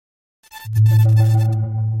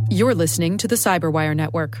You're listening to the Cyberwire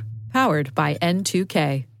Network, powered by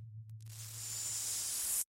N2K.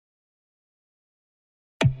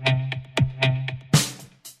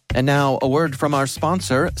 And now, a word from our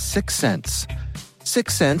sponsor, Syxsense.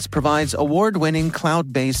 Syxsense provides award-winning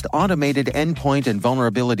cloud-based automated endpoint and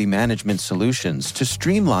vulnerability management solutions to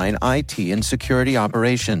streamline IT and security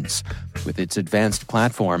operations. With its advanced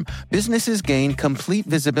platform, businesses gain complete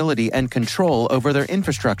visibility and control over their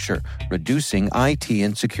infrastructure, reducing IT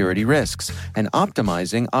and security risks and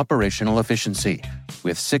optimizing operational efficiency.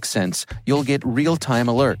 With Syxsense, you'll get real-time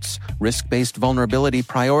alerts, risk-based vulnerability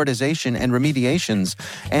prioritization and remediations,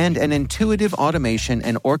 and an intuitive automation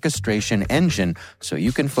and orchestration engine so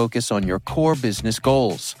you can focus on your core business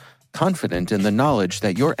goals, confident in the knowledge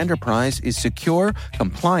that your enterprise is secure,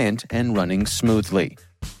 compliant, and running smoothly.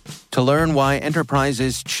 To learn why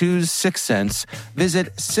enterprises choose Syxsense,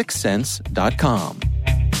 visit syxsense.com.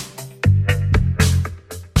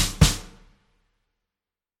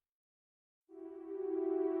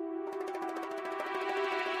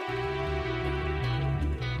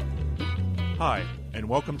 Hi, and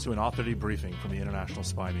welcome to an author debriefing from the International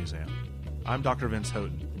Spy Museum. I'm Dr. Vince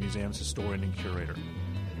Houghton, the museum's historian and curator.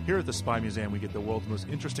 Here at the Spy Museum, we get the world's most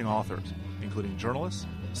interesting authors, including journalists,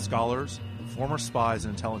 scholars, former spies,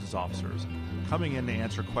 and intelligence officers, coming in to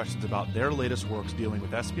answer questions about their latest works dealing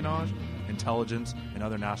with espionage, intelligence, and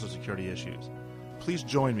other national security issues. Please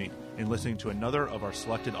join me in listening to another of our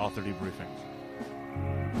selected author debriefings.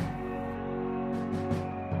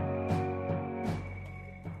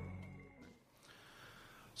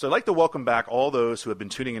 So I'd like to welcome back all those who have been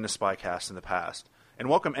tuning into SpyCast in the past, and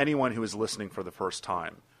welcome anyone who is listening for the first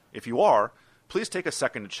time. If you are, please take a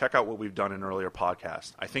second to check out what we've done in earlier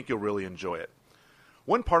podcasts. I think you'll really enjoy it.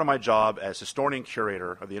 One part of my job as historian and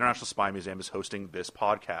curator of the International Spy Museum is hosting this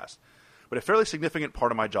podcast, but a fairly significant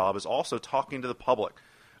part of my job is also talking to the public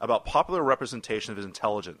about popular representation of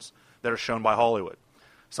intelligence that are shown by Hollywood.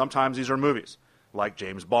 Sometimes these are movies, like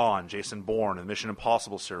James Bond, Jason Bourne, and the Mission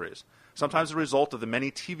Impossible series. Sometimes a result of the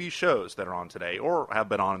many TV shows that are on today or have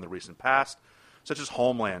been on in the recent past, such as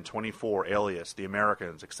Homeland, 24, Alias, The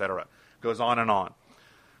Americans, etc. Goes on and on.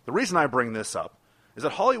 The reason I bring this up is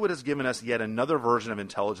that Hollywood has given us yet another version of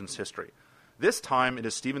intelligence history. This time it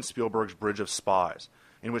is Steven Spielberg's Bridge of Spies,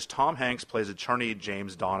 in which Tom Hanks plays attorney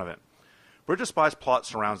James Donovan. Bridge of Spies plot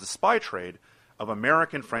surrounds the spy trade of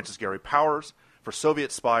American Francis Gary Powers for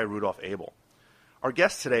Soviet spy Rudolf Abel. Our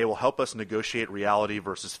guest today will help us negotiate reality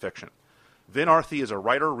versus fiction. Vin Arthi is a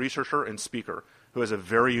writer, researcher, and speaker who has a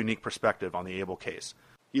very unique perspective on the Abel case.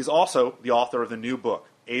 He is also the author of the new book,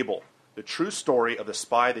 Abel, The True Story of the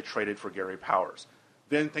Spy They Traded for Gary Powers.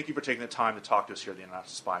 Vin, thank you for taking the time to talk to us here at the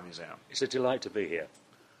International Spy Museum. It's a delight to be here.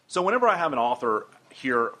 So whenever I have an author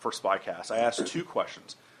here for SpyCast, I ask two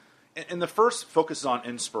questions. And the first focuses on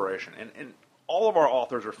inspiration. And all of our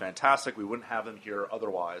authors are fantastic. We wouldn't have them here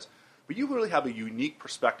otherwise. But you really have a unique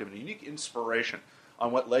perspective and a unique inspiration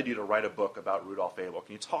on what led you to write a book about Rudolf Abel.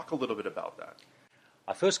 Can you talk a little bit about that?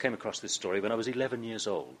 I first came across this story when I was 11 years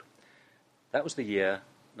old. That was the year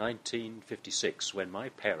 1956 when my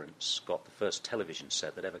parents got the first television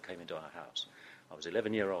set that ever came into our house. I was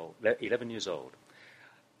 11 years old.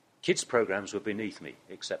 Kids' programs were beneath me,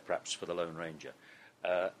 except perhaps for the Lone Ranger.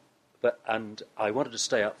 And I wanted to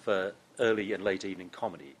stay up for early and late evening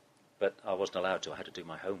comedy, but I wasn't allowed to. I had to do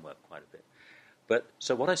my homework quite a bit.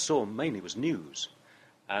 So what I saw mainly was news.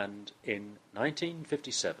 And in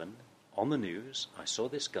 1957, on the news, I saw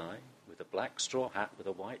this guy with a black straw hat with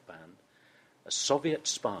a white band, a Soviet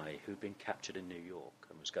spy who'd been captured in New York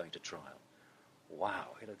and was going to trial.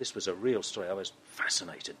 Wow, this was a real story. I was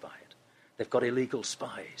fascinated by it. They've got illegal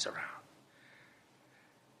spies around.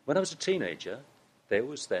 When I was a teenager, there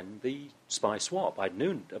was then the spy swap. I'd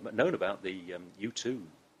known about the U-2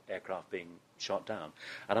 aircraft being shot down.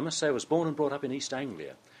 And I must say I was born and brought up in East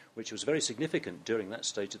Anglia, which was very significant during that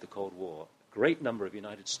stage of the Cold War. A great number of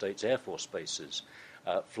United States Air Force bases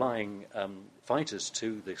flying fighters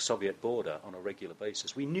to the Soviet border on a regular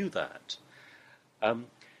basis. We knew that.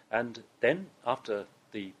 And then, after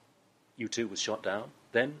the U-2 was shot down,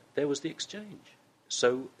 then there was the exchange.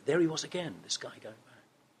 So there he was again, this guy going back.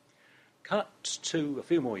 Cut to a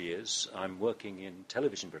few more years, I'm working in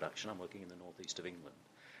television production. I'm working in the northeast of England.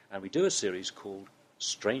 And we do a series called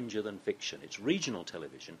Stranger Than Fiction. It's regional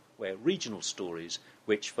television where regional stories,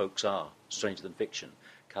 which folks are stranger than fiction,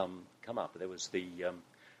 come up. There was the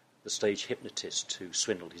stage hypnotist who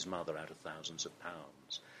swindled his mother out of thousands of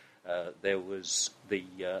pounds. There was the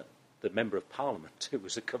member of Parliament who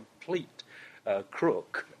was a complete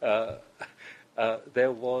crook.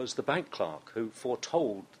 There was the bank clerk who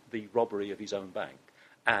foretold the robbery of his own bank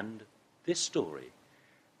and this story,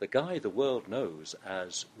 the guy the world knows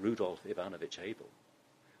as Rudolf Ivanovich Abel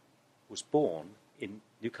was born in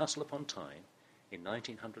Newcastle upon Tyne in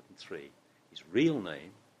 1903. His real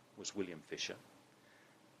name was William Fisher,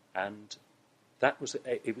 and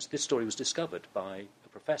this story was discovered by a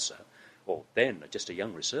professor, or then just a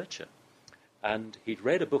young researcher, and he'd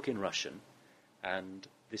read a book in Russian, and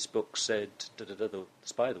this book said, the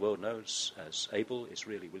spy the world knows as Abel is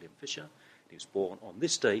really William Fisher. He was born on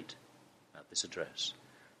this date at this address.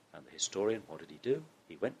 And the historian, what did he do?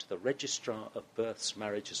 He went to the Registrar of Births,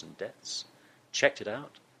 Marriages and Deaths, checked it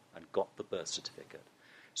out, and got the birth certificate.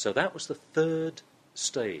 So that was the third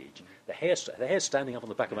stage. The hair's standing up on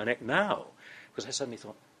the back of my neck now, because I suddenly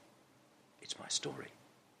thought, it's my story.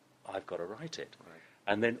 I've got to write it. Right.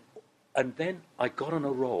 And then I got on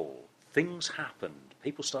a roll. Things happened.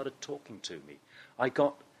 People started talking to me. I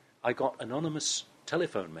got anonymous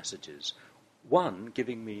telephone messages. One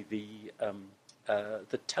giving me the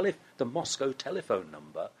Moscow telephone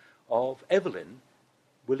number of Evelyn,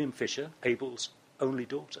 William Fisher, Abel's only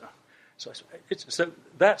daughter. So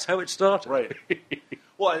that's how it started. Right.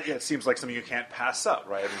 Well, it seems like something you can't pass up,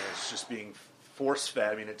 right? I mean, it's just being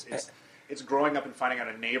force-fed. I mean, it's growing up and finding out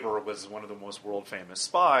a neighbor was one of the most world-famous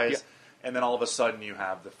spies, and then all of a sudden you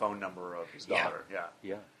have the phone number of his daughter.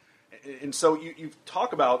 Yeah. And so you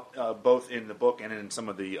talk about, both in the book and in some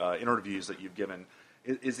of the interviews that you've given,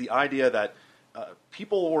 is the idea that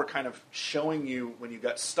people were kind of showing you, when you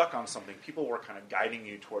got stuck on something, people were kind of guiding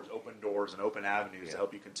you towards open doors and open avenues to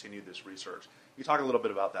help you continue this research. Can you talk a little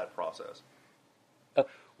bit about that process?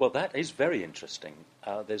 Well, that is very interesting.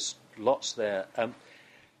 There's lots there.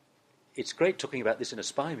 It's great talking about this in a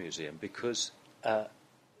spy museum because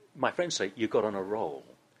my friends say, you got on a roll.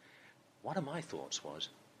 One of my thoughts was,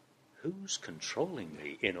 who's controlling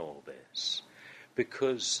me in all this?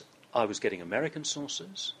 Because I was getting American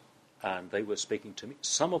sources, and they were speaking to me,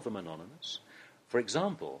 some of them anonymous. For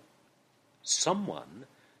example, someone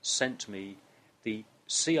sent me the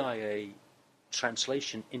CIA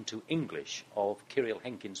translation into English of Kirill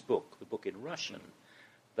Henkin's book, the book in Russian,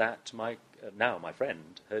 that my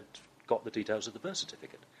friend had got the details of the birth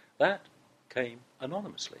certificate. That came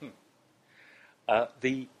anonymously.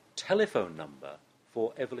 The telephone number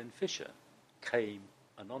for Evelyn Fisher came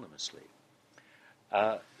anonymously.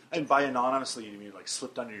 And by anonymously, you mean like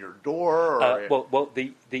slipped under your door? Or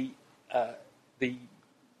The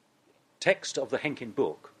text of the Henkin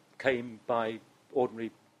book came by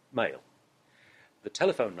ordinary mail. The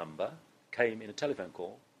telephone number came in a telephone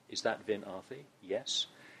call. Is that Vin Arthy? Yes.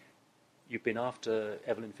 You've been after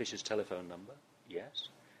Evelyn Fisher's telephone number? Yes.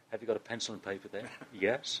 Have you got a pencil and paper there?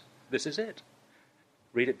 Yes. This is it.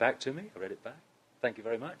 Read it back to me. I read it back. Thank you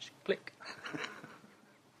very much. Click.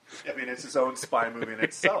 I mean, it's its own spy movie in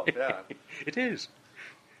itself, yeah. It is.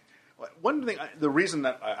 One thing, the reason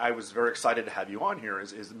that I was very excited to have you on here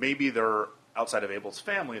is maybe outside of Abel's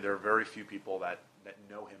family, there are very few people that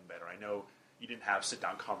know him better. I know you didn't have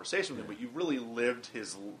sit-down conversation with him, but you really lived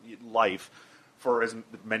his life for as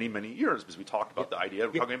many, many years, because we talked about the idea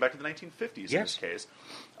of going back to the 1950s in this case.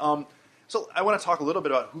 So I want to talk a little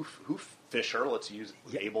bit about who Fisher, let's use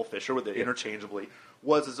Abel Fisher with it interchangeably,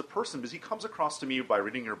 was as a person, because he comes across to me by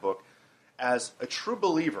reading your book as a true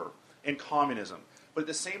believer in communism, but at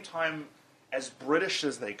the same time as British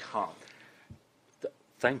as they come.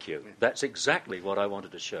 Thank you. That's exactly what I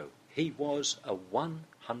wanted to show. He was a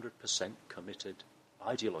 100% committed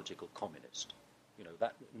ideological communist. You know,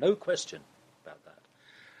 that, no question about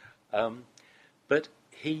that. But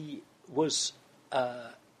he was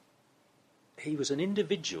an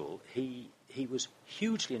individual. He was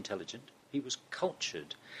hugely intelligent. He was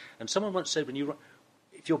cultured. And someone once said,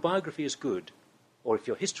 if your biography is good, or if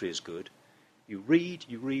your history is good, you read,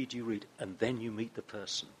 and then you meet the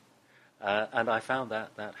person. And I found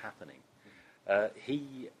that happening.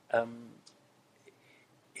 He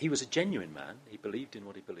was a genuine man. He believed in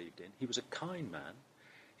what he believed in. He was a kind man.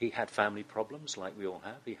 He had family problems like we all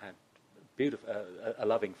have. He had a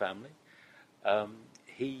loving family.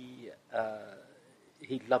 He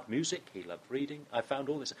loved music. He loved reading. I found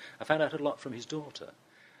all this. I found out a lot from his daughter.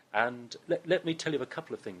 And let me tell you a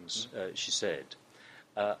couple of things she said.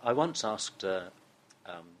 I once asked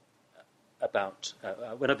about,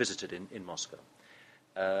 when I visited in Moscow,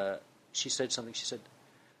 she said something. She said,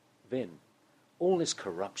 Vin, all this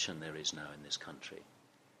corruption there is now in this country,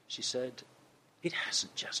 she said, it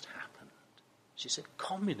hasn't just happened. She said,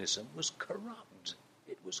 communism was corrupt.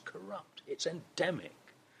 It was corrupt. It's endemic.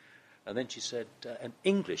 And then she said, and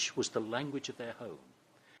English was the language of their home.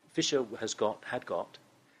 Fisher had got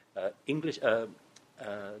English,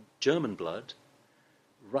 German blood,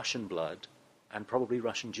 Russian blood, and probably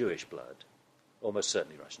Russian Jewish blood, almost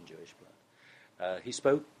certainly Russian Jewish blood. He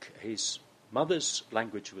spoke, his mother's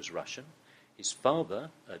language was Russian, his father,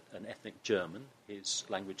 an ethnic German, his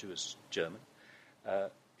language was German.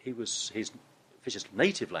 Fisher's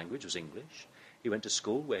native language was English. He went to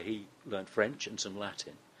school where he learned French and some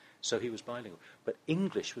Latin, so he was bilingual. But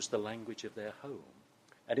English was the language of their home,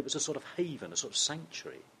 and it was a sort of haven, a sort of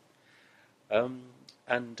sanctuary.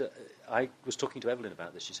 I was talking to Evelyn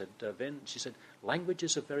about this. She said,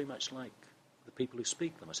 languages are very much like the people who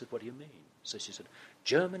speak them. I said, what do you mean? So she said,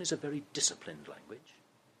 German is a very disciplined language.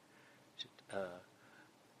 She said,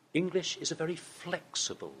 English is a very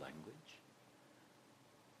flexible language.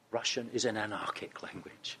 Russian is an anarchic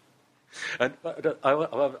language. And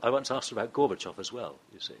I once asked her about Gorbachev as well,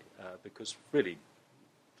 you see, because really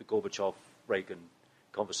the Gorbachev-Reagan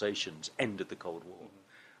conversations ended the Cold War.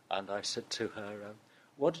 Mm-hmm. And I said to her,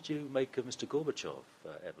 what did you make of Mr. Gorbachev,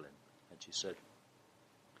 Evelyn? And she said,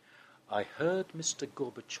 I heard Mr.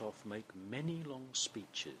 Gorbachev make many long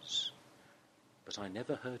speeches, but I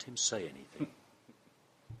never heard him say anything.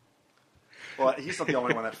 Well, he's not the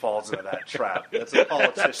only one that falls into that trap. That's a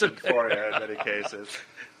politician for you in many cases.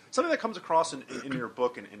 Something that comes across in your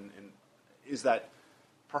book is that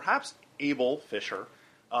perhaps Abel Fisher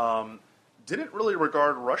didn't really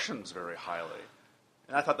regard Russians very highly.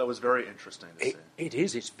 And I thought that was very interesting to see. It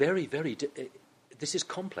is. It's very, very... this is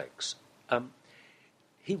complex.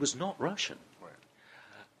 He was not Russian.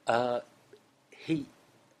 Right.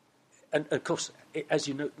 And of course, as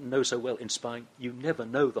you know so well in spying, you never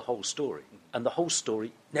know the whole story. Mm-hmm. And the whole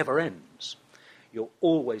story never ends. You're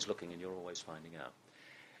always looking and you're always finding out.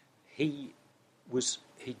 He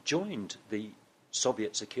joined the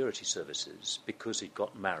Soviet security services because he'd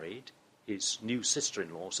got married. His new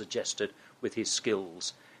sister-in-law suggested, with his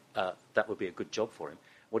skills, that would be a good job for him.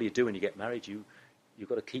 What do you do when you get married? You've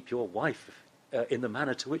got to keep your wife in the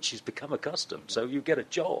manner to which she's become accustomed. So you get a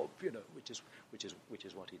job, which is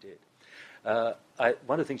what he did.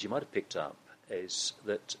 One of the things you might have picked up is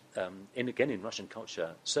that, in Russian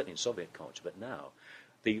culture, certainly in Soviet culture, but now,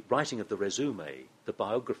 the writing of the resume, the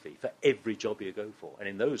biography for every job you go for, and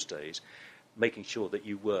in those days, making sure that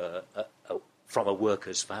you were from a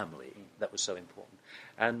worker's family, that was so important.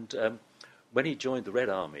 And when he joined the Red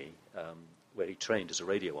Army, where he trained as a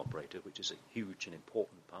radio operator, which is a huge and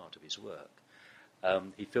important part of his work,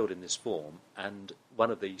 he filled in this form, and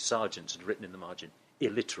one of the sergeants had written in the margin,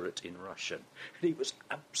 illiterate in Russian. And he was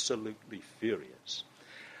absolutely furious.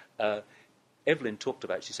 Evelyn talked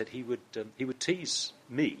about, she said he would tease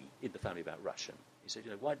me in the family about Russian. He said,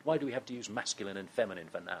 why do we have to use masculine and feminine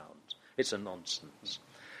for nouns? It's a nonsense.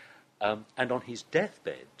 And on his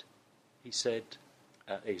deathbed, he said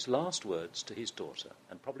his last words to his daughter,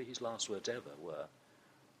 and probably his last words ever, were,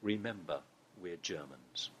 remember, we're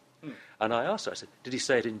Germans. And I asked her, I said, did he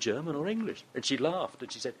say it in German or English? And she laughed,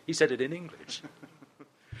 and she said, he said it in English.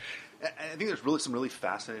 I think there's some really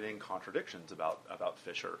fascinating contradictions about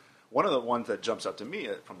Fisher. One of the ones that jumps out to me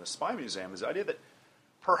from the Spy Museum is the idea that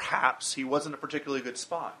perhaps he wasn't a particularly good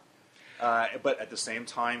spy. But at the same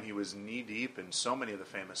time, he was knee-deep in so many of the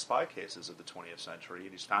famous spy cases of the 20th century,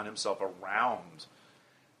 and he's found himself around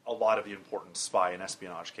a lot of the important spy and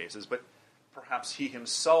espionage cases, but perhaps he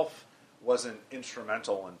himself wasn't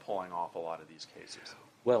instrumental in pulling off a lot of these cases.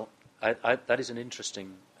 Well, that is an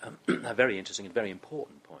interesting, a very interesting and very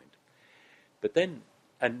important point. But then,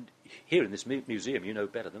 and here in this museum, you know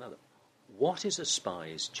better than others, what is a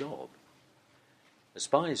spy's job? A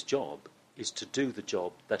spy's job is to do the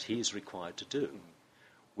job that he is required to do,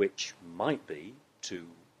 which might be to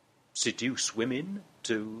seduce women,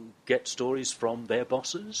 to get stories from their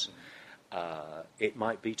bosses. It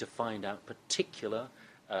might be to find out particular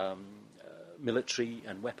military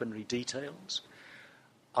and weaponry details.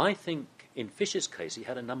 I think in Fisher's case, he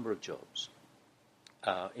had a number of jobs.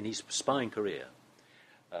 In his spying career,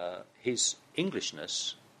 his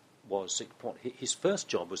Englishness was important. His first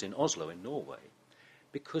job was in Oslo in Norway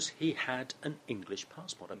because he had an English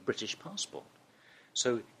passport, a British passport.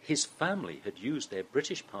 So his family had used their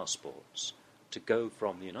British passports to go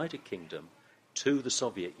from the United Kingdom to the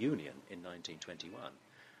Soviet Union in 1921.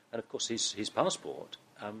 And of course his passport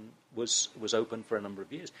was open for a number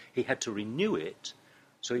of years. He had to renew it,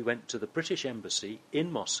 so he went to the British Embassy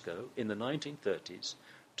in Moscow in the 1930s,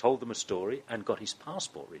 told them a story and got his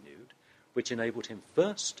passport renewed, which enabled him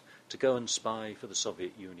first to go and spy for the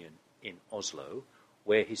Soviet Union in Oslo,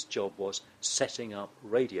 where his job was setting up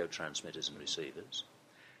radio transmitters and receivers,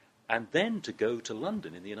 and then to go to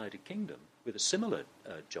London in the United Kingdom with a similar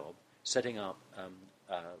job, setting up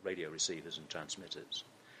radio receivers and transmitters.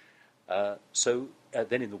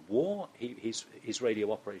 Then in the war, his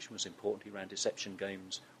radio operation was important. He ran deception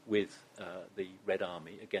games with the Red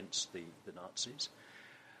Army against the Nazis.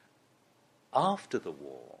 After the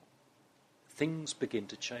war, things begin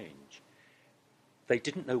to change. They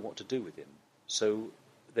didn't know what to do with him. So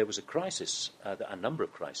there was a crisis, a number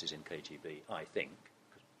of crises in KGB, I think.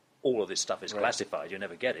 All of this stuff is classified. You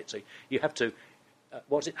never get it. So you have to,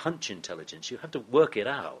 hunch intelligence. You have to work it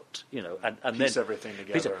out, and piece then everything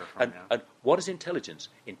together. And what is intelligence?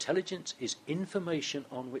 Intelligence is information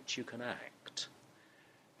on which you can act,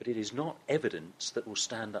 but it is not evidence that will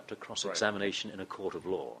stand up to cross-examination in a court of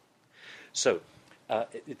law. So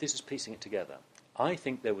this is piecing it together. I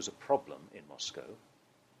think there was a problem in Moscow,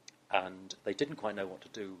 and they didn't quite know what to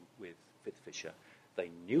do with Fischer. They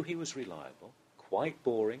knew he was reliable, quite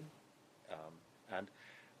boring, and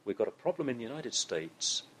we've got a problem in the United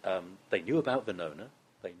States. They knew about Venona.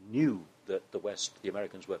 They knew that the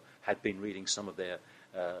Americans had been reading some of their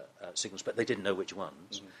signals, but they didn't know which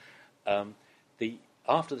ones. Mm-hmm.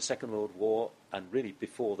 After the Second World War, and really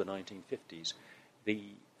before the 1950s, the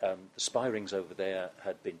spy rings over there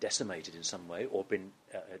had been decimated in some way, or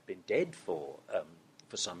had been dead for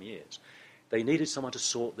some years. They needed someone to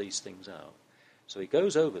sort these things out. So he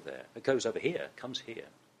goes over there, comes here,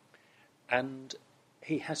 and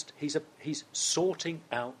he's sorting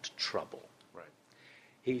out trouble. Right.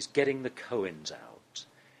 He's getting the Cohens out.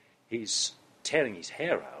 He's tearing his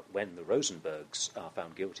hair out when the Rosenbergs are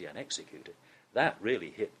found guilty and executed. That really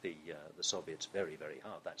hit the Soviets very, very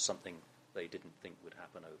hard. That's something they didn't think would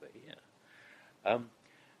happen over here.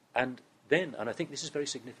 And I think this is very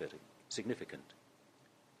significant.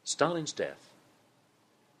 Stalin's death,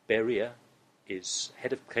 Beria is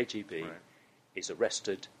head of KGB, is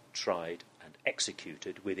arrested, tried, and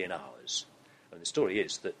executed within hours. And the story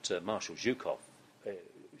is that Marshal Zhukov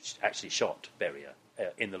actually shot Beria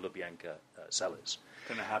in the Lubyanka cellars.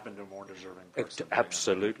 Couldn't have happened to a more deserving person.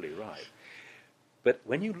 Absolutely right. But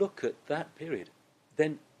when you look at that period,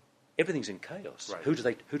 then everything's in chaos. Right. Who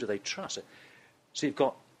do they trust? So you've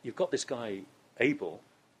got this guy Abel,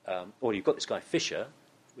 or you've got this guy Fischer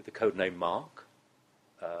with the code name Mark,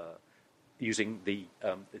 using the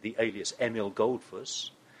alias Emil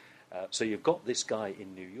Goldfuss. So you've got this guy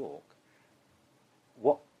in New York.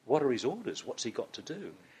 What are his orders? What's he got to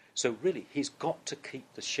do? So really, he's got to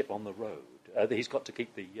keep the ship on the road. He's got to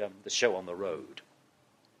keep the show on the road.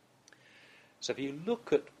 So if you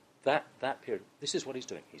look at that period, this is what he's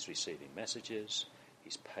doing. He's receiving messages.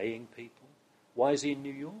 He's paying people. Why is he in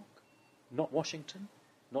New York? Not Washington?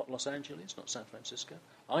 Not Los Angeles? Not San Francisco?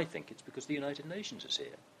 I think it's because the United Nations is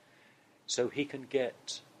here. So he can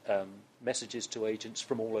get messages to agents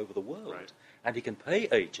from all over the world. Right. And he can pay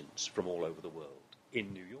agents from all over the world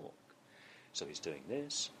in New York. So he's doing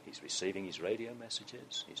this. He's receiving his radio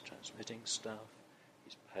messages. He's transmitting stuff.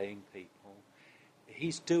 He's paying people.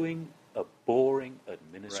 He's doing a boring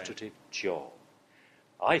administrative job.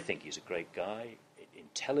 I think he's a great guy,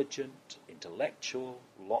 intelligent, intellectual,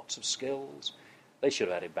 lots of skills. They should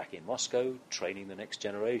have had him back in Moscow, training the next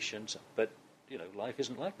generations. But, life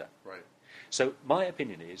isn't like that. Right. So my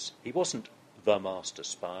opinion is he wasn't the master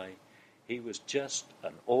spy. He was just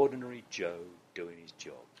an ordinary Joe doing his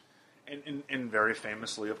job. And very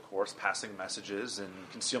famously, of course, passing messages and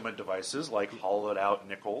concealment devices like hollowed-out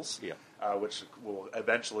nickels, which will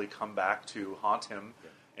eventually come back to haunt him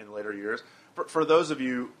in later years. For those of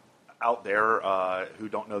you out there who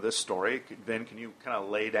don't know this story, Vin, can you kind of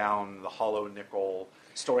lay down the hollow nickel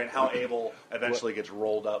story and how Abel eventually gets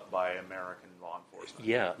rolled up by American law enforcement?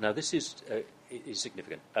 Yeah, now this is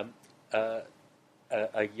significant. A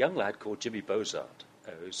young lad called Jimmy Bozart,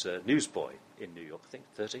 who's a newsboy in New York, I think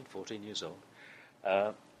 13, 14 years old.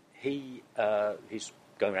 He's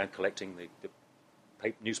going around collecting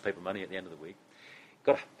the newspaper money at the end of the week.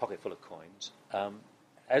 Got a pocket full of coins.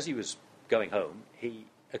 As he was going home,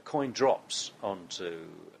 a coin drops onto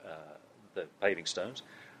the paving stones,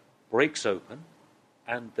 breaks open,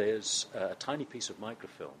 and there's a tiny piece of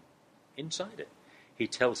microfilm inside it. He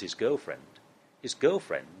tells his girlfriend. His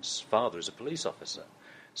girlfriend's father is a police officer.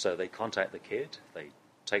 So they contact the kid, they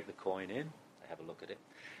take the coin in, they have a look at it,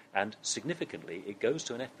 and significantly it goes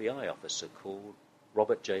to an FBI officer called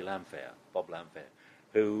Robert J. Lanphier, Bob Lanphier,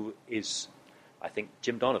 who is, I think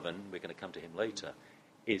Jim Donovan, we're going to come to him later,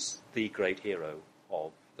 is the great hero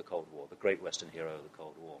of the Cold War, the great Western hero of the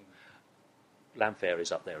Cold War. Lanphier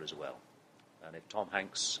is up there as well. And if Tom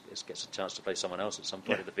Hanks gets a chance to play someone else at some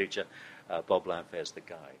point in the future, Bob Lanphier's the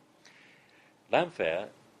guy. Lanphier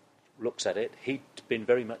looks at it. He'd been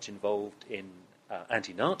very much involved in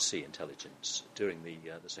anti-Nazi intelligence during the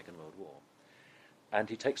Second World War. And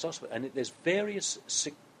he takes Auschwitz. And there's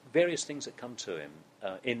various things that come to him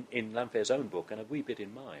in Lanfear's own book and a wee bit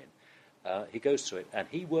in mine. He goes through it and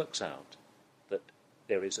he works out that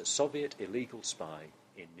there is a Soviet illegal spy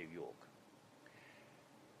in New York.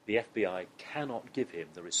 The FBI cannot give him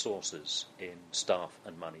the resources in staff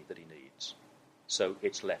and money that he needs. So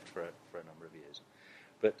it's left for a number of years.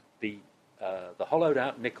 But the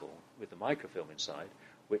hollowed-out nickel with the microfilm inside,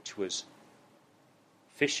 which was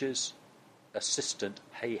Fisher's assistant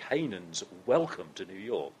Hayhanen's welcome to New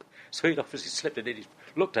York. So he'd obviously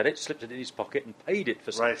looked at it, slipped it in his pocket, and paid it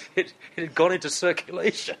for right. It had gone into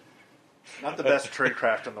circulation. Not the best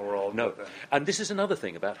tradecraft in the world. No. And this is another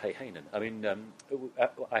thing about Hayhanen. I mean,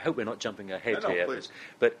 I hope we're not jumping ahead here. Please.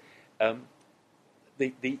 But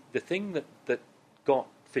the thing that got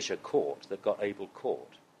Fisher caught, that got Abel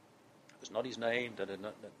caught, was not his name.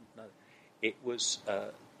 No. It was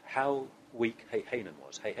how weak Hayhanen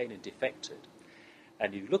was. Hayhanen defected.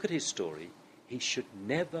 And you look at his story, he should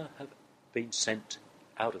never have been sent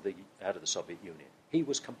out of the Soviet Union. He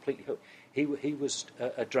was completely hooked. He was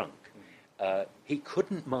a drunk. He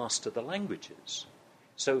couldn't master the languages.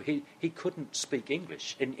 So he couldn't speak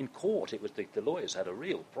English. In court, it was the lawyers had a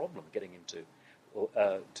real problem getting him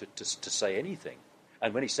to say anything.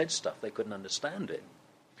 And when he said stuff, they couldn't understand it.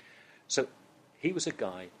 So he was a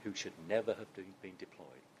guy who should never have been deployed.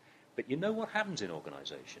 But you know what happens in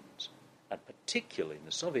organizations, and particularly in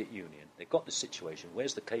the Soviet Union, they've got this situation,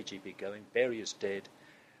 where's the KGB going? Berier's dead.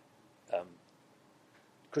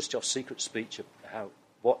 Khrushchev's secret speech of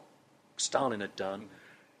what Stalin had done.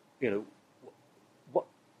 You know,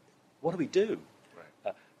 what do we do?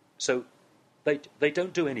 Right. So they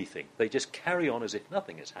don't do anything. They just carry on as if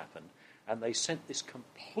nothing has happened, and they sent this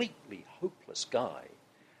completely hopeless guy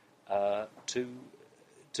to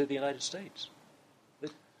the United States.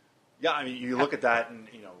 Yeah, I mean, you look at that, and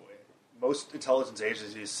most intelligence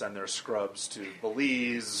agencies send their scrubs to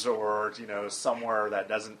Belize or somewhere that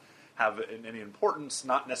doesn't have any importance,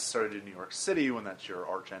 not necessarily to New York City when that's your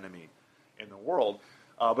arch enemy in the world.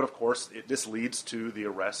 But of course, this leads to the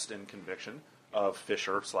arrest and conviction of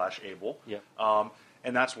Fisher/Abel. Yeah.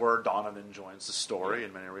 And that's where Donovan joins the story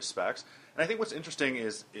in many respects. And I think what's interesting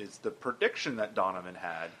is the prediction that Donovan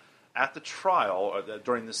had at the trial, or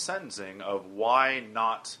during the sentencing, of why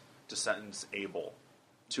not to sentence Abel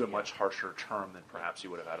to a much harsher term than perhaps you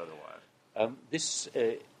would have had otherwise.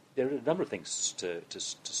 There are a number of things to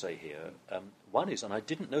say here. One is, and I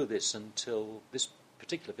didn't know this until this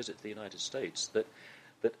particular visit to the United States, that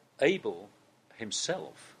Abel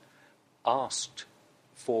himself asked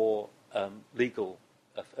for legal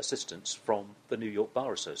assistance from the New York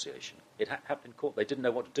Bar Association. It happened in court. They didn't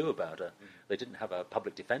know what to do about her. They didn't have a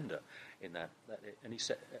public defender in that. And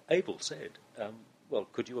Abel said, well,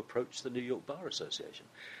 could you approach the New York Bar Association?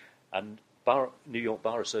 And New York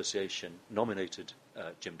Bar Association nominated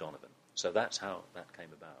Jim Donovan. So that's how that came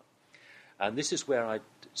about. And this is where I'd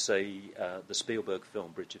say the Spielberg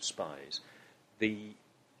film Bridge of Spies, the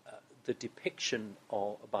depiction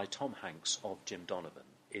by Tom Hanks of Jim Donovan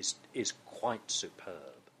is quite superb.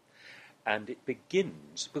 And it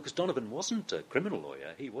begins, because Donovan wasn't a criminal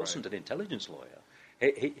lawyer, he wasn't an intelligence lawyer,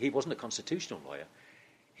 he wasn't a constitutional lawyer,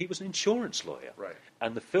 he was an insurance lawyer. Right.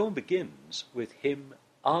 And the film begins with him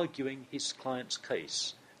arguing his client's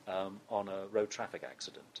case on a road traffic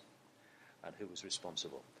accident and who was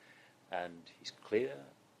responsible. And he's clear,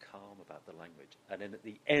 calm about the language. And then at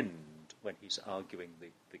the end, when he's arguing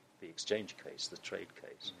the exchange case, the trade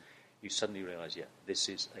case, you suddenly realise, this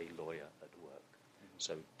is a lawyer at work.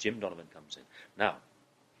 So Jim Donovan comes in. Now,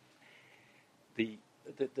 the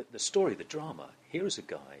story, the drama, here is a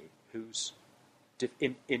guy who's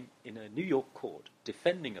in a New York court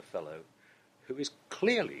defending a fellow who is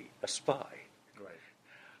clearly a spy. Right.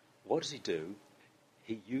 What does he do?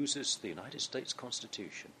 He uses the United States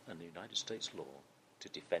Constitution and the United States law to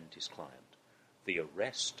defend his client. The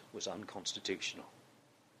arrest was unconstitutional.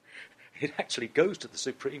 It actually goes to the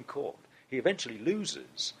Supreme Court. He eventually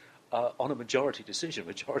loses on a majority decision,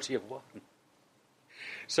 majority of one.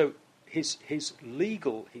 So his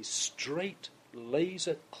straight,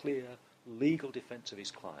 laser-clear legal defense of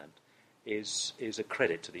his client is a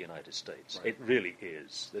credit to the United States. Right. It really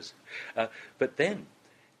is. But then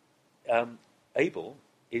Abel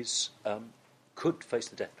could face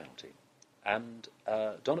the death penalty. And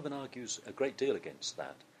Donovan argues a great deal against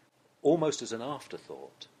that. Almost as an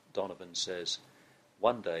afterthought, Donovan says,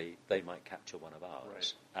 one day they might capture one of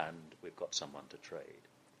ours, and we've got someone to trade.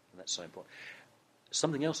 And that's so important.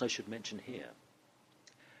 Something else I should mention here.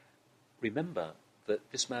 Remember that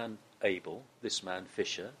this man Abel, this man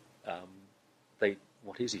Fisher,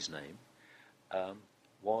 what is his name,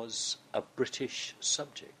 was a British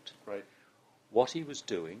subject. Right. What he was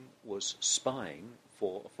doing was spying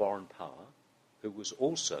for a foreign power who was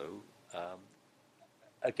also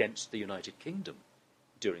against the United Kingdom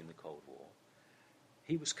during the Cold War.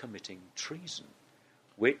 He was committing treason,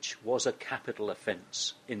 which was a capital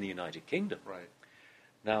offence in the United Kingdom. Right.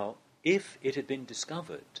 Now, if it had been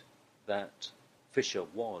discovered that Fisher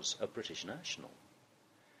was a British national,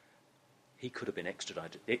 he could have been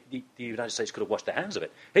extradited. The United States could have washed their hands of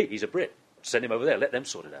it. Hey, he's a Brit. Send him over there. Let them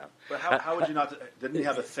sort it out. But how would you not? Didn't he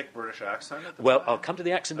have a thick British accent at the Well, time? I'll come to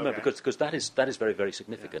the accent in a moment because that is very, very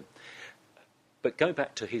significant. Yeah. But going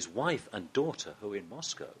back to his wife and daughter, who were in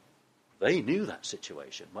Moscow, they knew that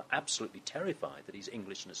situation, were absolutely terrified that his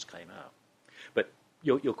Englishness came out. But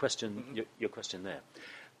your question there,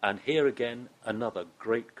 and here again another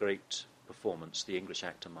great performance. The English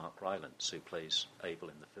actor Mark Rylance, who plays Abel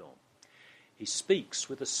in the film, he speaks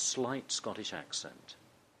with a slight Scottish accent.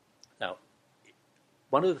 Now,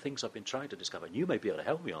 one of the things I've been trying to discover, and you may be able to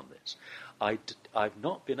help me on this, I've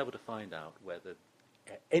not been able to find out whether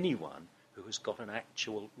anyone who has got an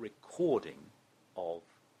actual recording of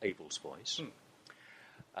Abel's voice,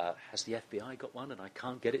 has the FBI got one, and I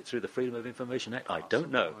can't get it through the Freedom of Information Act? I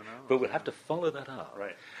don't know, but we'll have to follow that up.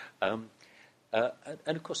 Right. And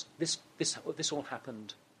of course, this all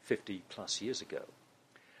happened 50 plus years ago,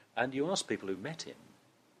 and you ask people who met him,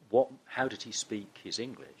 how did he speak his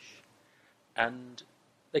English? And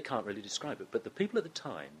they can't really describe it. But the people at the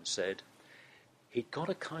time said he'd got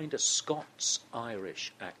a kind of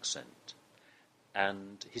Scots-Irish accent.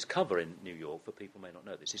 And his cover in New York, for people who may not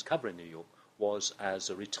know this, his cover in New York was as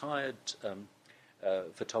a retired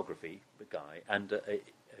photography guy and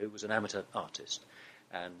who was an amateur artist.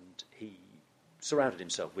 And he surrounded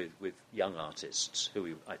himself with young artists who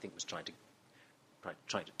he, I think, was trying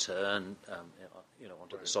to turn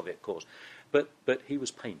onto the Soviet cause, but he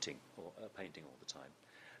was painting all the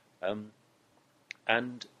time.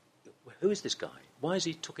 And who is this guy? Why is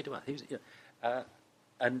he talking about?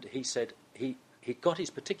 And he said he got his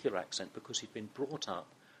particular accent because he'd been brought up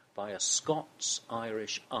by a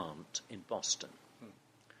Scots-Irish aunt in Boston.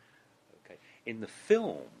 Okay. In the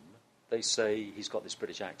film, they say he's got this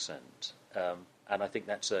British accent, and I think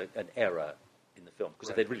that's an error in the film, because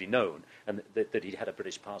if they'd really known and that he'd had a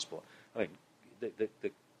British passport, I mean,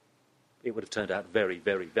 it would have turned out very,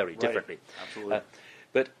 very, very differently. Absolutely.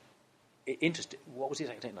 But interesting. What was his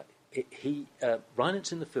accent like?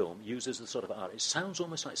 Rylance in the film uses the sort of art. It sounds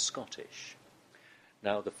almost like Scottish.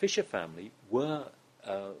 Now, the Fisher family were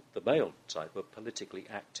the male side were politically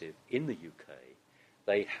active in the UK.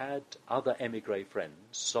 They had other émigré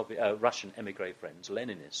friends, Russian émigré friends,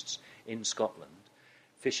 Leninists in Scotland.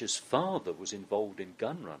 Fisher's father was involved in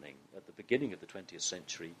gun running at the beginning of the 20th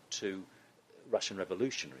century to Russian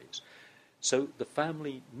revolutionaries. So the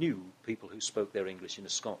family knew people who spoke their English in a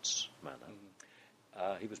Scots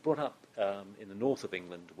manner. He was brought up in the north of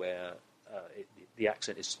England, where the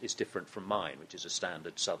accent is different from mine, which is a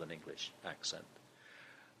standard Southern English accent.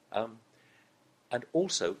 And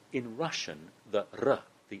also in Russian, the R,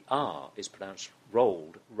 the R, is pronounced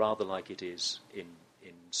rolled rather like it is in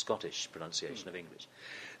Scottish pronunciation of English.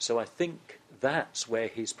 So I think that's where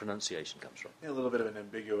his pronunciation comes from. A little bit of an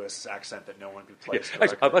ambiguous accent that no one could place. Yeah.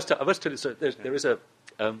 I must tell you, so there is a...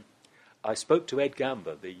 I spoke to Ed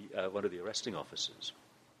Gamber, one of the arresting officers,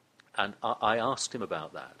 and I asked him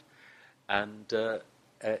about that. And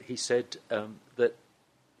he said that,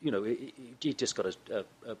 he just got a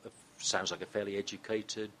sounds like a fairly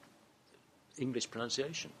educated English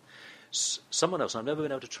pronunciation. Someone else, I've never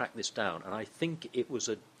been able to track this down, and I think it was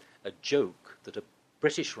a joke that a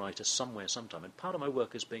British writer somewhere, sometime, and part of my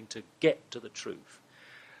work has been to get to the truth.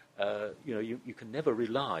 You can never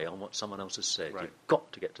rely on what someone else has said. Right. You've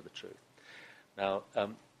got to get to the truth. Now,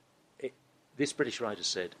 this British writer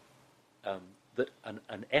said that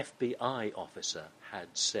an FBI officer had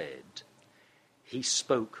said he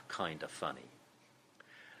spoke kind of funny.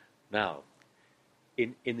 Now,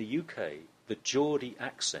 in the UK, the Geordie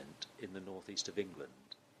accent in the northeast of England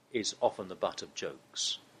is often the butt of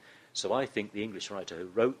jokes. So I think the English writer who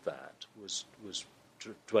wrote that was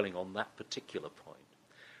dwelling on that particular point.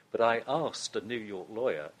 But I asked a New York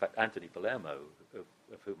lawyer, in fact, Anthony Palermo,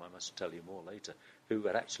 of whom I must tell you more later, who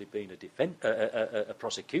had actually been a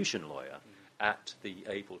prosecution lawyer at the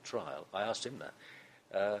Abel trial. I asked him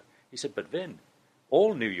that. He said, "But Vin,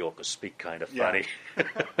 all New Yorkers speak kind of funny."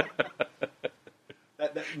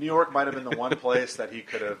 That New York might have been the one place that he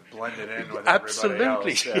could have blended in with Absolutely.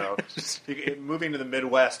 everybody else. Moving to the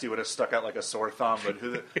Midwest, he would have stuck out like a sore thumb. But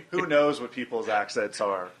who knows what people's accents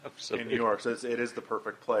are in New York? So it is the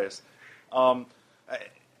perfect place.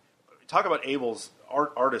 Talk about Abel's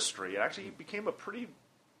artistry. Actually, he became a pretty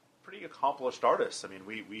pretty accomplished artist. I mean,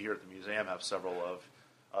 we here at the museum have several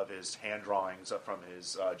of his hand drawings from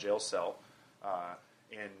his jail cell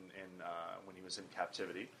when he was in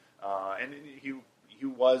captivity, and he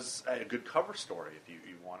was a good cover story. If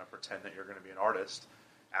you want to pretend that you're going to be an artist,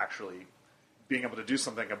 actually being able to do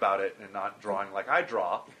something about it and not drawing like I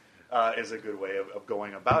draw is a good way of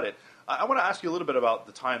going about it. I want to ask you a little bit about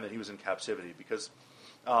the time that he was in captivity, because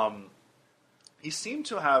he seemed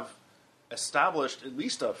to have established at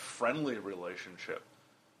least a friendly relationship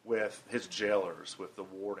with his jailers, with the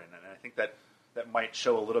warden, and I think that might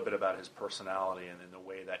show a little bit about his personality and in the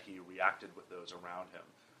way that he reacted with those around him.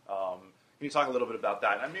 Can you talk a little bit about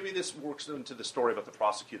that? And maybe this works into the story about the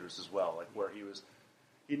prosecutors as well, like where he was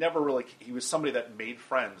somebody that made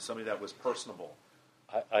friends, somebody that was personable.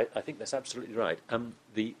 I think that's absolutely right.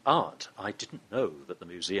 The art, I didn't know that the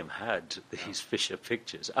museum had these Fisher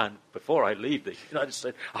pictures, and before I leave the United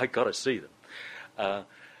States, I got to see them.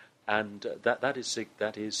 That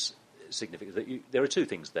is significant. There are two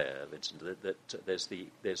things there, Vincent. That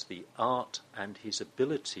there's the art and his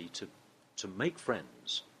ability to make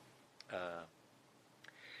friends.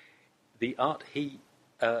 The art,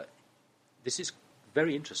 this is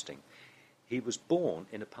very interesting. He was born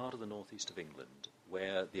in a part of the northeast of England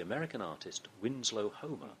where the American artist Winslow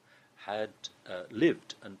Homer had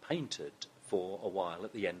lived and painted for a while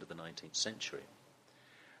at the end of the 19th century.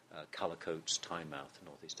 Cullercoats, Tynemouth,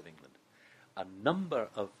 northeast of England. A number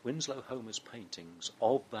of Winslow Homer's paintings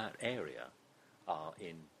of that area are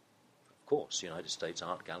in, of course, United States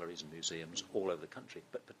art galleries and museums all over the country,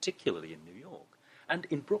 but particularly in New York and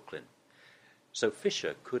in Brooklyn. So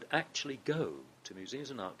Fisher could actually go to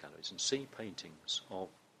museums and art galleries and see paintings of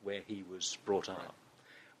where he was brought up,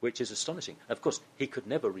 which is astonishing. Of course, he could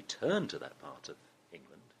never return to that part of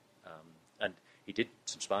England, and he did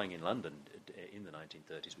some spying in London in the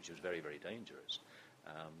 1930s, which was very, very dangerous.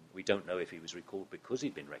 We don't know if he was recalled because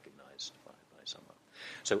he'd been recognised by someone.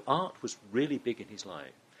 So art was really big in his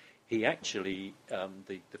life. He actually,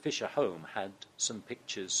 the Fisher home had some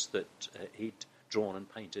pictures that he'd drawn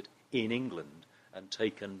and painted in England and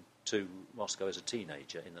taken to Moscow as a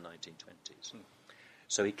teenager in the 1920s.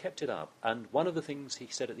 So he kept it up. And one of the things he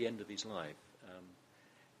said at the end of his life,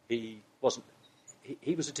 he was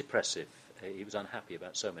a depressive. He was unhappy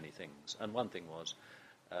about so many things. And one thing was,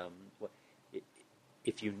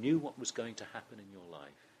 if you knew what was going to happen in your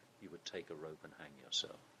life, you would take a rope and hang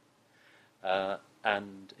yourself.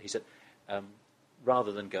 And he said,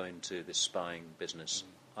 rather than go into this spying business,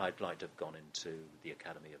 I'd like to have gone into the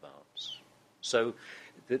Academy of Arts. So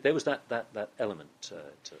there was that element to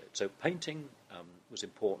it. So painting was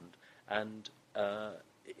important, and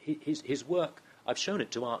his work, I've shown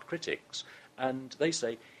it to art critics, and they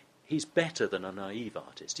say he's better than a naive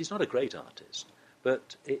artist. He's not a great artist,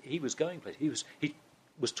 but he was going places. He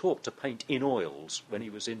was taught to paint in oils when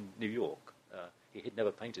he was in New York. He had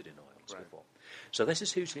never painted in oils before. So this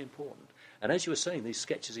is hugely important. And as you were saying, these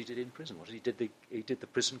sketches he did in prison, he did the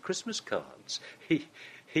prison Christmas cards. He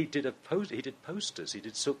did posters. He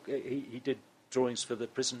did drawings for the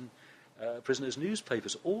prisoners'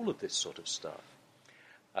 newspapers. All of this sort of stuff.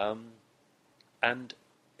 And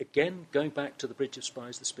again, going back to The Bridge of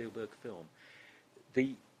Spies, the Spielberg film,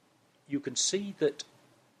 you can see that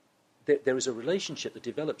there is a relationship that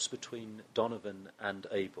develops between Donovan and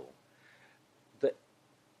Abel. That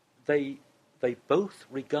they both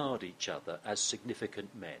regard each other as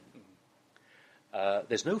significant men.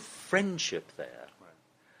 There's no friendship there,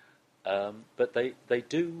 but they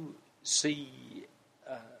do see...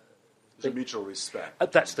 There's a mutual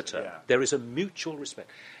respect. That's the term. Yeah. There is a mutual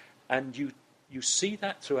respect. And you see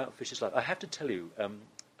that throughout Fisher's life. I have to tell you,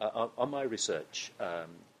 on my research,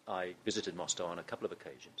 I visited Moscow on a couple of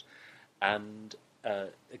occasions. And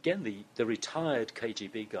again, the retired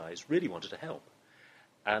KGB guys really wanted to help.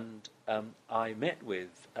 And I met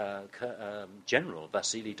with General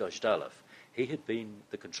Vasily Dojdalov. He had been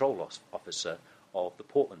the control officer of the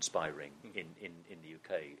Portland spy ring in the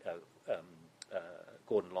UK,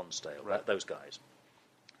 Gordon Lonsdale, those guys.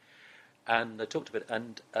 And I talked a bit,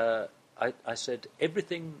 and I said,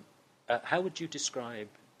 everything, how would you describe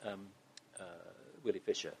Willie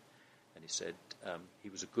Fisher? And he said, he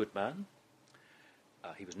was a good man,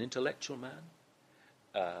 he was an intellectual man,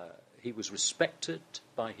 he was respected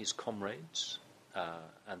by his comrades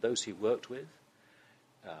and those he worked with.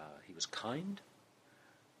 He was kind.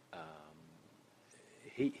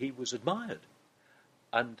 He was admired.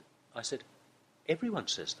 And I said, everyone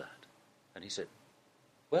says that. And he said,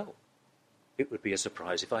 well, it would be a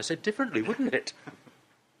surprise if I said differently, wouldn't it?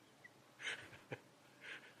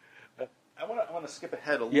 I want to skip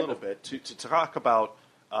ahead a little bit to talk about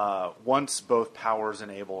once both Powers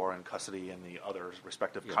and Abel are in custody in the other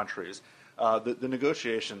respective countries, the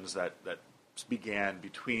negotiations that began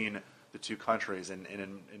between the two countries, and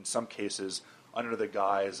in some cases under the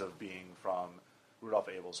guise of being from Rudolph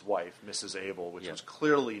Abel's wife, Mrs. Abel, which was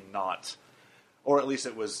clearly not, or at least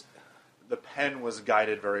it was, the pen was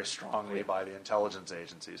guided very strongly by the intelligence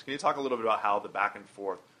agencies. Can you talk a little bit about how the back and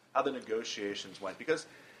forth, how the negotiations went? Because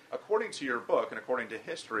according to your book and according to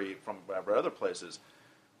history from other places,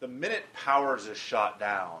 the minute Powers is shot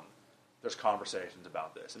down, there's conversations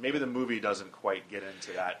about this. And maybe the movie doesn't quite get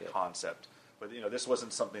into that concept. But this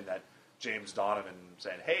wasn't something that James Donovan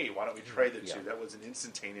saying, hey, why don't we trade the two? That was an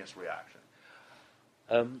instantaneous reaction.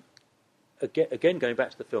 Again, going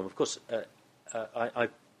back to the film, of course,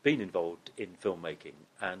 I've been involved in filmmaking,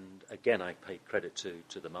 and again, I pay credit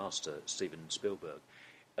to the master, Steven Spielberg.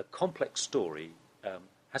 A complex story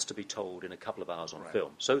has to be told in a couple of hours on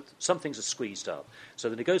film. So some things are squeezed up. So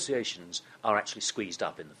the negotiations are actually squeezed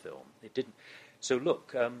up in the film. It didn't. So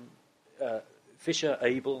look, Fisher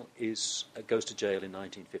Abel goes to jail in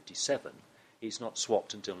 1957. He's not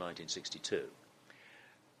swapped until 1962.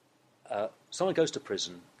 Someone goes to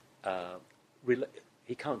prison.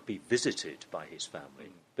 He can't be visited by his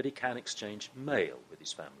family, but he can exchange mail with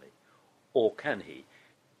his family, or can he?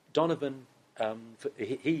 Donovan,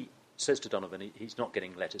 he says to Donovan he's not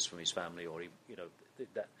getting letters from his family, or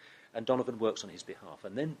that, and Donovan works on his behalf,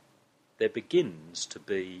 and then there begins to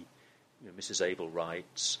be, Mrs. Abel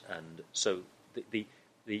writes, and so the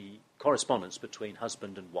correspondence between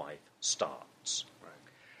husband and wife starts.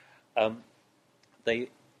 Right.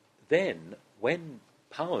 Then, when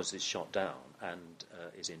Powers is shot down and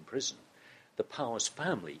is in prison, the Powers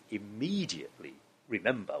family immediately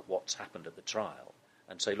remember what's happened at the trial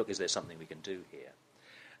and say, look, is there something we can do here?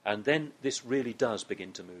 And then this really does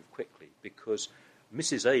begin to move quickly, because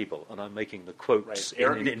Mrs. Abel, and I'm making the quotes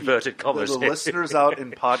in inverted commas. The listeners out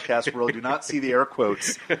in podcast world do not see the air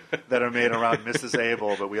quotes that are made around Mrs.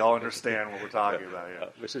 Abel, but we all understand what we're talking about here.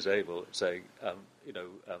 Mrs. Abel saying,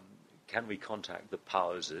 can we contact the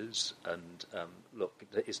Powerses? And look,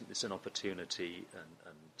 isn't this an opportunity?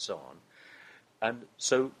 And so on. And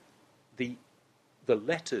so the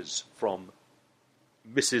letters from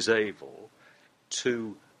Mrs. Abel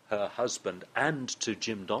to her husband and to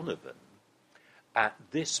Jim Donovan at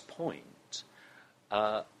this point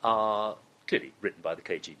are clearly written by the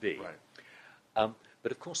KGB. Right.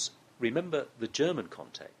 But of course, remember the German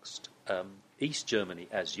context. East Germany,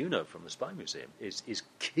 as you know from the Spy Museum, is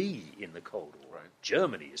key in the Cold War. Right.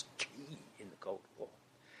 Germany is key in the Cold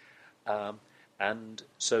War. And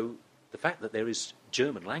so the fact that there is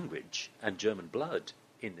German language and German blood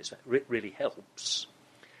in this really helps.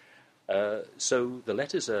 So the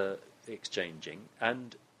letters are exchanging,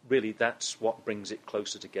 and really that's what brings it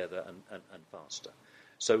closer together and faster.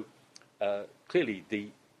 So clearly the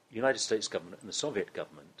United States government and the Soviet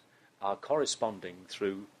government are corresponding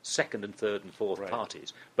through second and third and fourth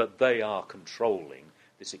parties, but they are controlling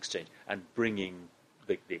this exchange and bringing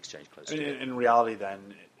the exchange closer together. In reality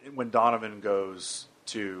then, when Donovan goes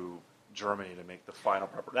to Germany to make the final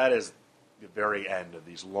preparation, that is the very end of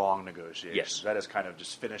these long negotiations. Yes. That is kind of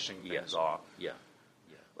just finishing things off. Yeah.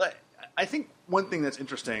 I think one thing that's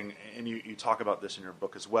interesting, and you talk about this in your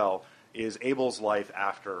book as well, is Abel's life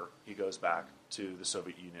after he goes back to the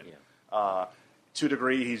Soviet Union. Yeah. To a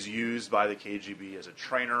degree, he's used by the KGB as a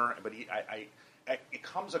trainer, but it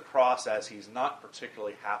comes across as he's not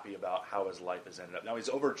particularly happy about how his life has ended up. Now, he's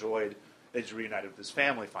overjoyed that he's reunited with his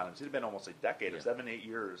family finally. It had been almost a decade, 7-8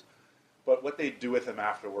 years. But what they do with him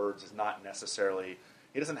afterwards is not necessarily...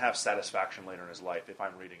 He doesn't have satisfaction later in his life, if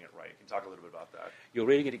I'm reading it right. Can you talk a little bit about that? You're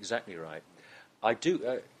reading it exactly right. I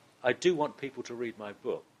do want people to read my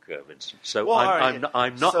book, Vincent. So well, I'm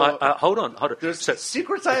not. So hold on. There's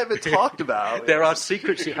secrets I haven't talked about. There are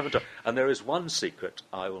secrets you haven't talked, and there is one secret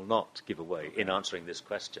I will not give away in answering this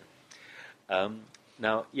question.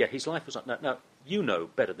 Now, his life was now. You know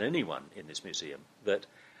better than anyone in this museum that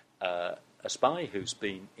a spy who's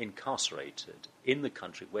been incarcerated in the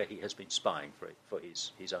country where he has been spying for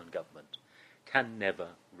his own government can never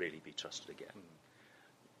really be trusted again.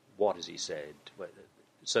 What has he said?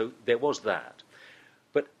 So there was that.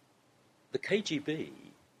 But the KGB,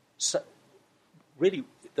 really,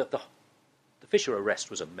 the Fisher arrest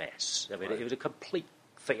was a mess. I mean, It was a complete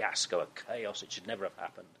fiasco, a chaos. It should never have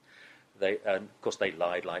happened. And of course, they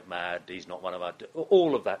lied like mad. He's not one of our...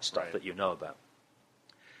 All of that stuff that you know about.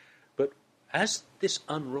 But as this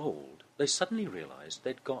unrolled, they suddenly realized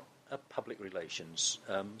they'd got a public relations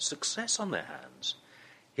success on their hands.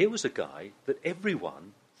 Here was a guy that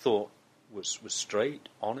everyone thought was straight,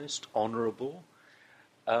 honest, honourable,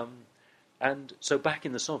 And so back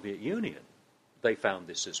in the Soviet Union, they found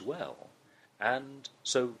this as well. And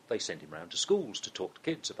so they sent him around to schools to talk to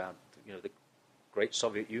kids about, the great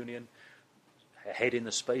Soviet Union, ahead in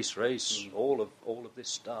the space race, all of this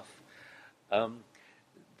stuff.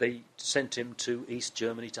 They sent him to East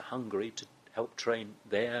Germany, to Hungary, to help train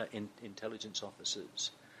their intelligence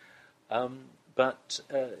officers. But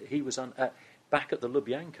he was back at the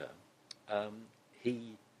Lubyanka.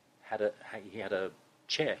 He had a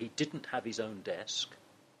chair. He didn't have his own desk.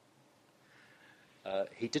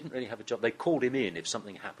 He didn't really have a job. They called him in if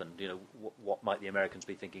something happened. What might the Americans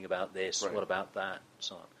be thinking about this? Right. What about that? And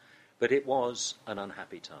so on. But it was an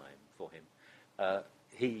unhappy time for him.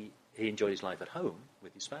 He enjoyed his life at home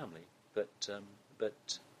with his family, but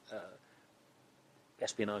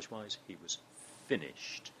espionage-wise, he was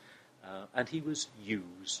finished, and he was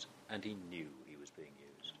used, and he knew he was being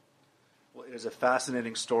used. Well, it is a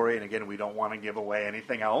fascinating story, and again, we don't want to give away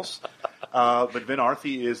anything else. But Vin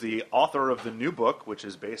Arthi is the author of the new book, which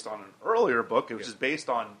is based on an earlier book, which is based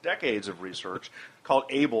on decades of research, called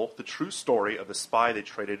Able, The True Story of the Spy They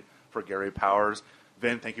Traded for Gary Powers.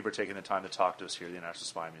 Vin, thank you for taking the time to talk to us here at the International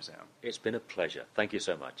Spy Museum. It's been a pleasure. Thank you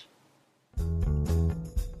so much.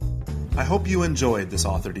 I hope you enjoyed this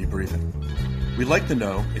author debriefing. We'd like to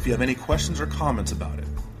know if you have any questions or comments about it.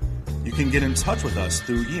 You can get in touch with us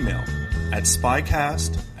through email at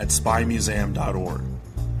spycast@spymuseum.org.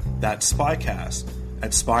 That's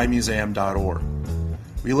spycast@spymuseum.org.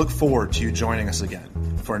 We look forward to you joining us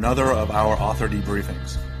again for another of our author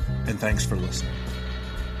debriefings. And thanks for listening.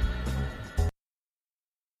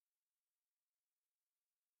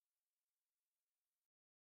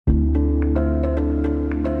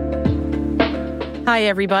 Hi,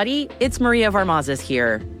 everybody. It's Maria Varmazes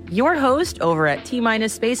here, your host over at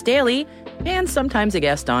T-Minus Space Daily, and sometimes a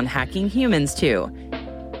guest on Hacking Humans, too.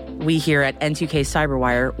 We here at N2K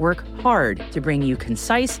Cyberwire work hard to bring you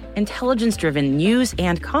concise, intelligence-driven news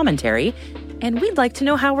and commentary, and we'd like to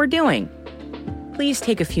know how we're doing. Please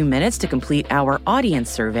take a few minutes to complete our audience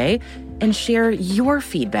survey and share your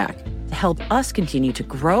feedback to help us continue to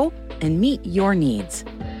grow and meet your needs.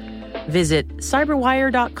 Visit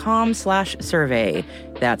cyberwire.com/survey.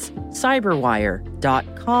 That's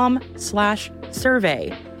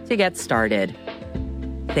cyberwire.com/survey to get started.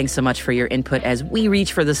 Thanks so much for your input as we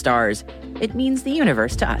reach for the stars. It means the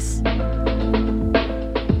universe to us.